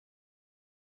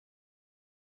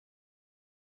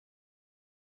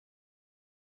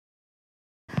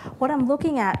what I'm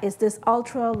looking at is this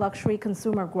ultra luxury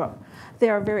consumer group. They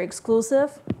are very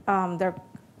exclusive. They're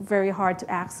very hard to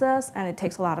access, and it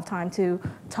takes a lot of time to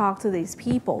talk to these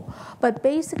people. But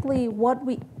basically,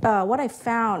 what I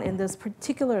found in this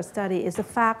particular study is the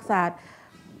fact that,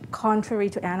 contrary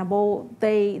to Annabelle,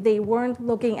 they weren't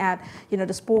looking at the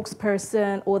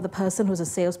spokesperson or the person who's a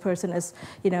salesperson as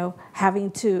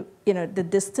having to the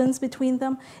distance between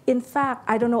them. In fact,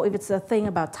 I don't know if it's a thing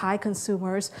about Thai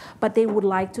consumers, but they would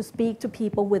like to speak to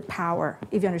people with power,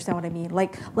 if you understand what I mean.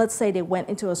 Like, let's say they went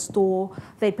into a store,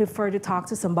 they prefer to talk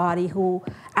to somebody who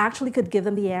actually could give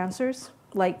them the answers.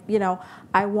 Like,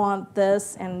 I want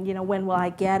this, and when will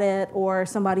I get it? Or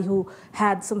somebody who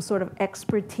had some sort of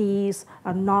expertise,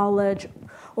 knowledge,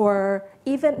 or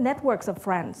even networks of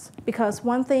friends. Because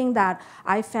one thing that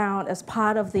I found as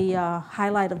part of the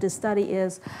highlight of this study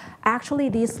is actually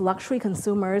these luxury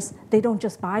consumers, they don't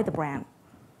just buy the brand.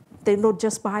 They don't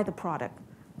just buy the product.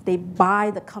 They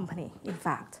buy the company, in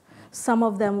fact. Some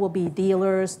of them will be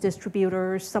dealers,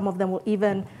 distributors. Some of them will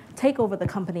even take over the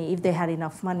company if they had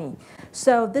enough money.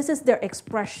 So this is their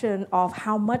expression of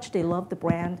how much they love the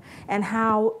brand and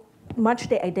how much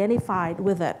they identified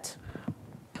with it.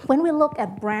 When we look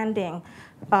at branding,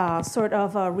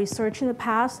 research in the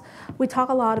past, we talk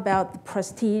a lot about the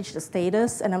prestige, the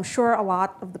status, and I'm sure a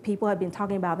lot of the people have been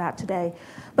talking about that today.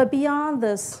 But beyond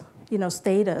this,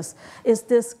 status is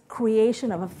this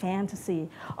creation of a fantasy,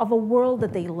 of a world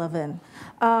that they live in.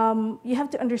 You have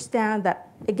to understand that,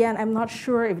 again, I'm not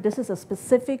sure if this is a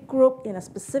specific group in a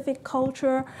specific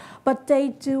culture, but they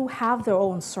do have their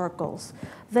own circles.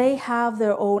 They have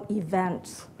their own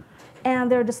events, and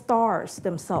they're the stars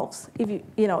themselves.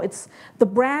 It's the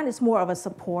brand is more of a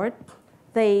support.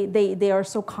 They are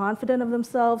so confident of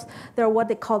themselves. They're what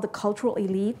they call the cultural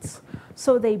elites.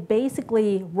 So they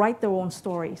basically write their own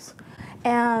stories.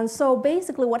 And so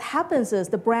basically what happens is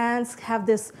the brands have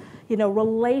this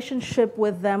relationship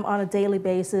with them on a daily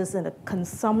basis and a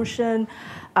consumption,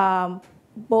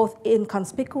 both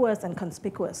inconspicuous and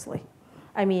conspicuously.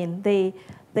 I mean, they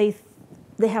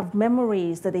have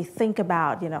memories that they think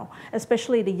about,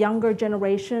 especially the younger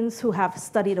generations who have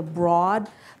studied abroad.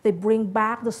 They bring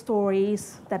back the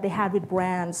stories that they had with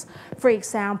brands. For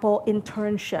example,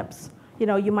 internships.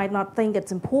 You might not think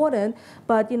it's important,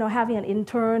 but having an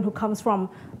intern who comes from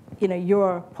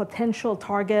your potential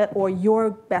target or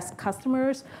your best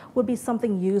customers would be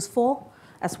something useful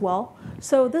as well.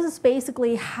 So this is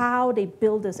basically how they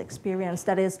build this experience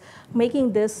that is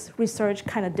making this research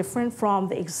kind of different from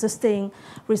the existing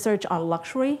research on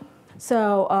luxury.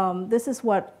 So this is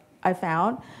what I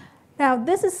found. Now,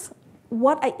 this is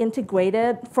what I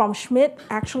integrated from Schmidt.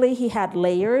 Actually, he had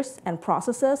layers and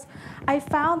processes. I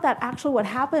found that actually what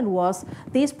happened was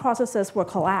these processes were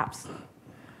collapsed.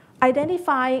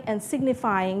 Identifying and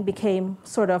signifying became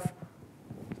sort of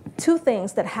two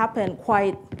things that happened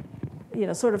quite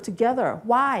sort of together.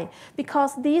 Why?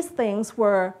 Because these things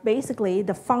were basically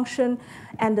the function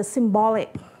and the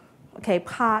symbolic,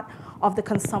 part of the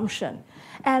consumption.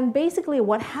 And basically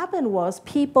what happened was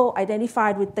people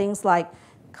identified with things like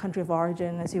country of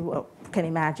origin, as you can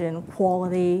imagine,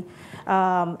 quality,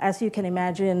 as you can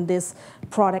imagine, this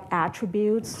product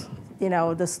attributes,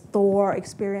 the store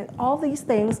experience, all these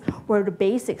things were the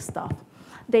basic stuff.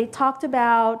 They talked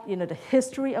about, the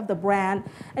history of the brand,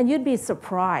 and you'd be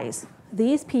surprised.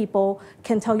 These people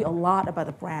can tell you a lot about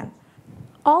the brand.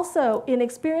 Also, in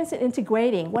experience and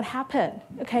integrating, what happened?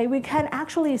 We can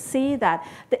actually see that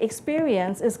the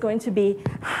experience is going to be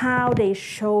how they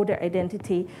show their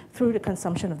identity through the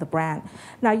consumption of the brand.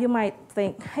 Now, you might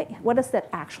think, hey, what does that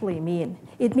actually mean?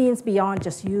 It means beyond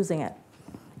just using it.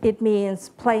 It means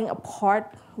playing a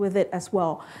part with it as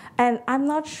well. And I'm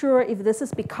not sure if this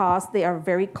is because they are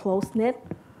very close-knit,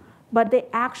 but they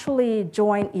actually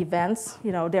join events.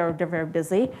 They're very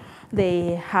busy.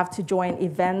 They have to join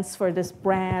events for this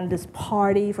brand, this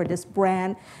party for this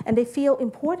brand, and they feel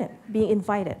important being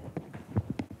invited.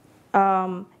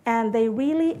 And they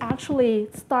really actually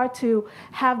start to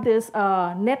have this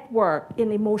network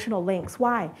in emotional links.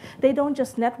 Why? They don't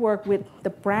just network with the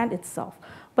brand itself,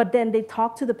 but then they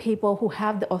talk to the people who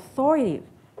have the authority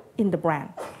in the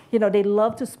brand. They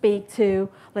love to speak to,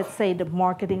 let's say, the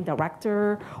marketing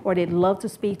director, or they'd love to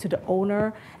speak to the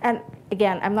owner. And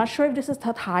again, I'm not sure if this is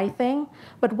a Thai thing,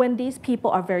 but when these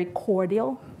people are very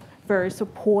cordial, very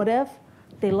supportive,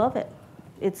 they love it.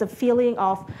 It's a feeling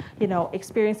of,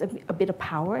 experience a bit of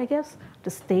power, I guess, the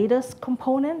status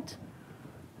component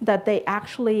that they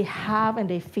actually have and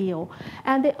they feel.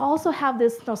 And they also have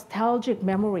this nostalgic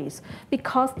memories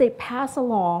because they pass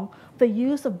along the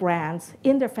use of brands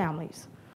in their families.